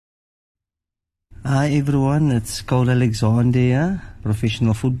Hi everyone, it's Cole Alexander here,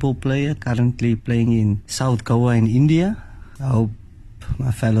 professional football player, currently playing in South Goa in India. I hope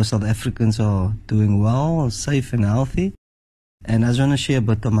my fellow South Africans are doing well, safe and healthy. And I just want to share a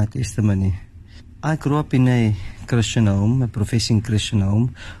bit of my testimony. I grew up in a Christian home, a professing Christian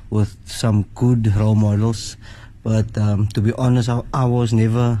home, with some good role models. But to be honest, I was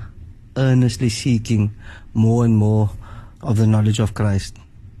never earnestly seeking more and more of the knowledge of Christ.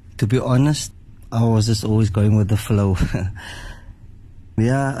 To be honest, I was just always going with the flow.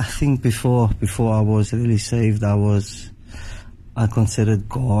 Yeah, I think before I was really saved, I considered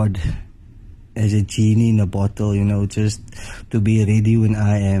God as a genie in a bottle, just to be ready when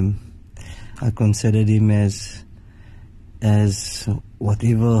I am. I considered him as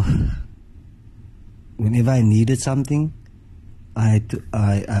whatever. Whenever I needed something, I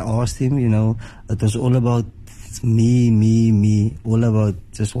asked him. It was all about me, all about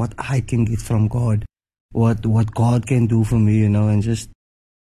just what I can get from God, what God can do for me, and just,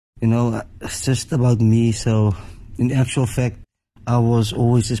 it's just about me. So in actual fact, I was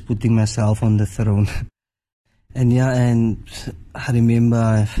always just putting myself on the throne. And I remember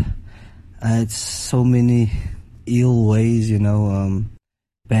I had so many ill ways,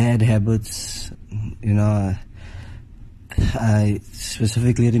 bad habits, I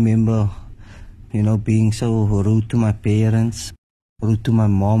specifically remember, being so rude to my parents, rude to my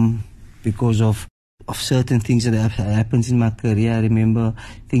mom, because of certain things that happens in my career. I remember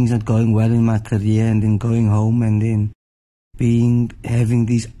things not going well in my career, and then going home and then having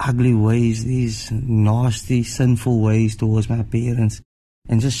these ugly ways, these nasty, sinful ways towards my parents,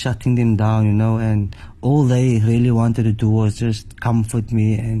 and just shutting them down, and all they really wanted to do was just comfort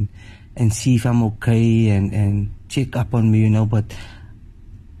me and see if I'm okay and check up on me, but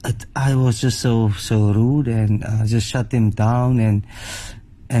I was just so rude, and I just shut them down,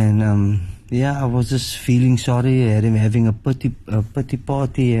 and I was just feeling sorry, having a pity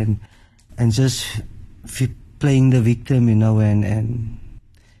party, and just playing the victim,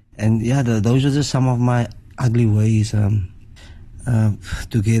 those are just some of my ugly ways,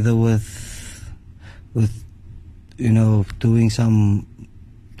 together with doing some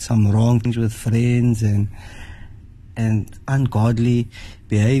wrong things with friends and ungodly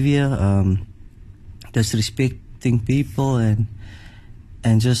behavior, disrespecting people, and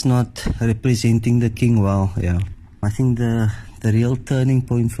just not representing the King well. Yeah, I think the real turning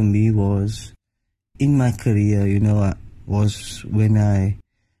point for me was in my career. Was when I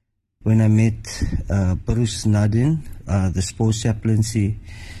met Bruce Nudden, the sports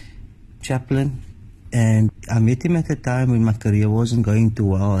chaplain, and I met him at a time when my career wasn't going too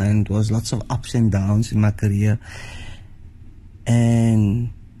well, and was lots of ups and downs in my career. And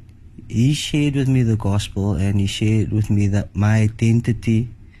he shared with me the gospel, and he shared with me that my identity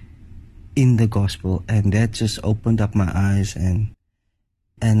in the gospel, and that just opened up my eyes, and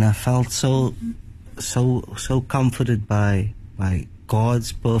I felt so comforted by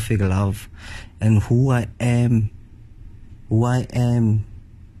God's perfect love, and who I am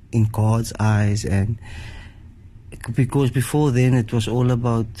in God's eyes. And because before then it was all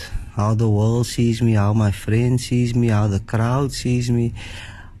about how the world sees me, how my friends sees me, how the crowd sees me,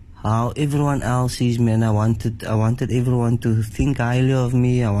 how everyone else sees me, and I wanted everyone to think highly of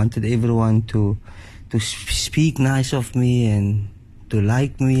me. I wanted everyone to speak nice of me and to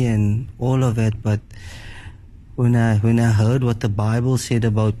like me and all of that. But when I heard what the Bible said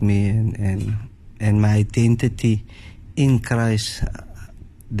about me and my identity in Christ,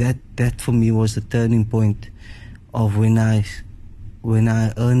 that for me was the turning point of when I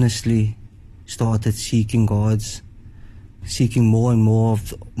earnestly started seeking more and more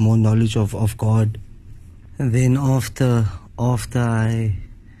knowledge of God. And then after I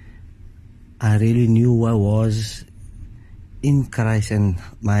really knew who I was in Christ and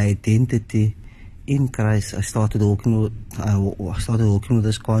my identity in Christ, I started walking with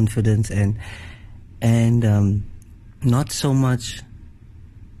this confidence and not so much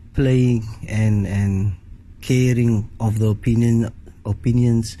playing and caring of the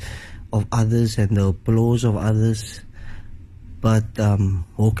opinions of others and the applause of others, but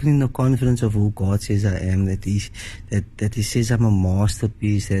walking in the confidence of who God says I am, that He says I'm a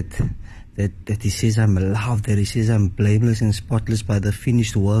masterpiece, that He says I'm loved, that He says I'm blameless and spotless by the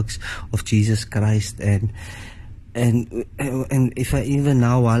finished works of Jesus Christ. And if I even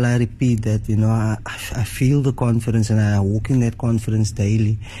now, while I repeat that, I feel the confidence, and I walk in that confidence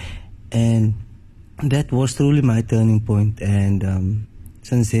daily. And that was truly my turning point. And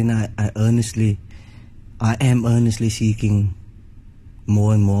since then, I am earnestly seeking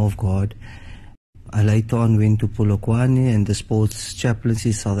more and more of God. I later on went to Polokwane, and the sports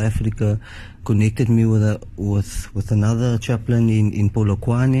chaplaincy South Africa connected me with another chaplain in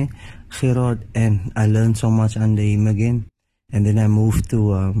Polokwane, Gerard, and I learned so much under him again. And then I moved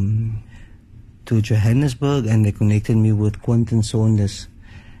to Johannesburg, and they connected me with Quentin Saunders,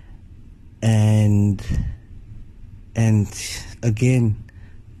 and again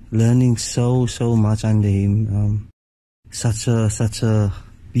learning so much under him. Such a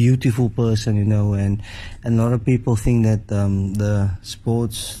beautiful person, you know, and a lot of people think that the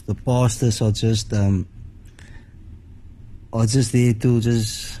pastors are just there to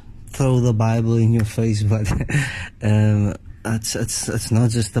just throw the Bible in your face, but it's not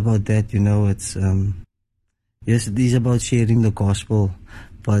just about that, you know. It's yes, it is about sharing the gospel,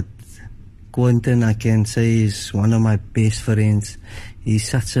 but Quentin, I can say, is one of my best friends. He's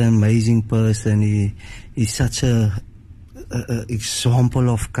such an amazing person. He's such a example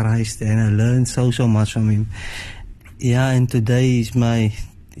of Christ, and I learned so much from him. Yeah, and today he's my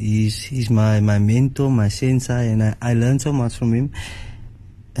mentor, my sensei, and I learned so much from him.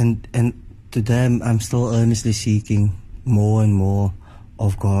 And today I'm still earnestly seeking more and more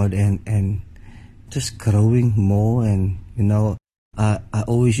of God, and just growing more. And you know, I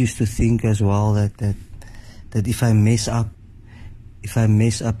always used to think as well that if I mess up, if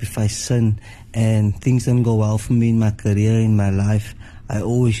I sin, and things don't go well for me in my career, in my life, I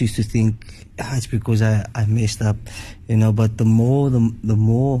always used to think it's because I messed up, you know. But the more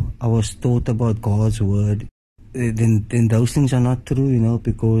I was taught about God's word, then those things are not true, you know,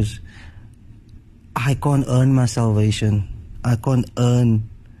 because I can't earn my salvation. I can't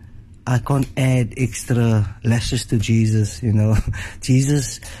add extra lashes to Jesus, you know.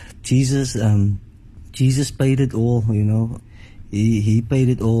 Jesus paid it all, you know. He paid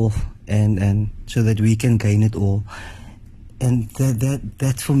it all, and so that we can gain it all. And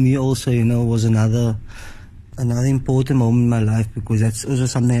that for me also, you know, was another important moment in my life, because that's also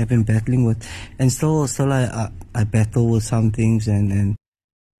something I've been battling with, and still I battle with some things and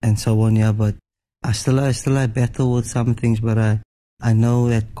so on. Yeah, but I battle with some things, but I know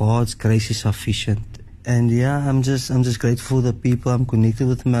that God's grace is sufficient. And yeah, I'm just grateful for the people I'm connected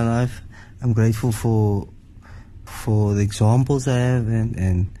with in my life. I'm grateful for the examples I have,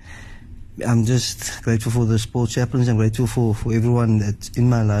 and I'm just grateful for the sports chaplains. I'm grateful for everyone that's in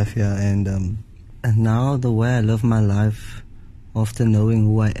my life here, and now the way I live my life, after knowing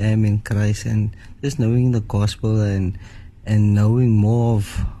who I am in Christ, and just knowing the gospel, and knowing more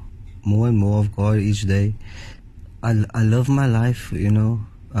and more of God each day, I live my life, you know,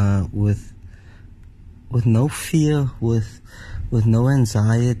 with no fear, with no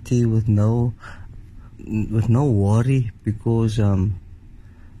anxiety, with no worry, because I'm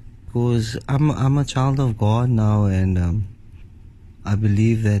a child of God now, and I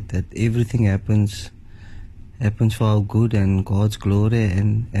believe that everything happens for our good and God's glory,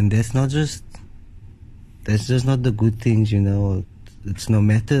 and that's just not the good things, you know. It's no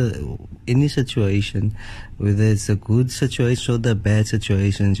matter any situation, whether it's a good situation or the bad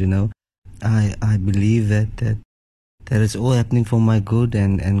situations, you know. I believe that it's all happening for my good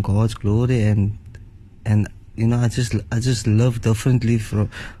and God's glory, and you know, I just love differently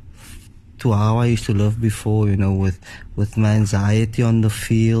to how I used to live before, you know, with my anxiety on the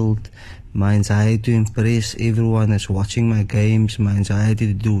field, my anxiety to impress everyone that's watching my games, my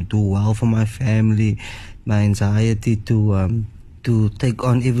anxiety to do well for my family, my anxiety to take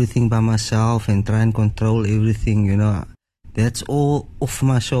on everything by myself and try and control everything, you know. That's all off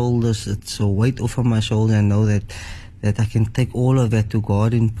my shoulders. It's a weight off of my shoulder. I know that I can take all of that to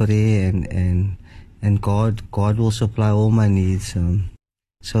God in prayer, and God will supply all my needs.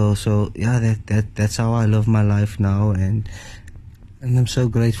 So yeah, that's how I live my life now, and I'm so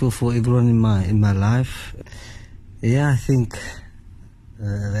grateful for everyone in my life. Yeah, I think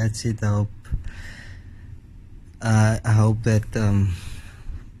that's it. I hope that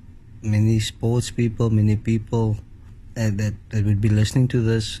many people that would be listening to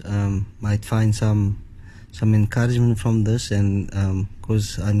this might find some encouragement from this, and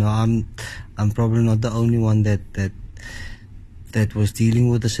because I know I'm probably not the only one that was dealing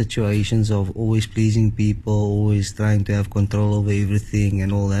with the situations of always pleasing people, always trying to have control over everything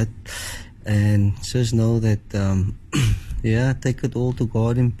and all that. And just know that yeah, take it all to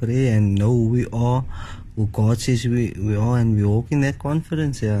God in prayer, and know who we are, who God says we are, and we walk in that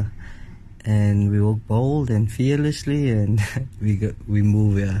confidence, yeah. And we walk bold and fearlessly, and we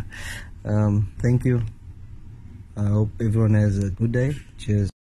move, yeah. Thank you. I hope everyone has a good day. Cheers.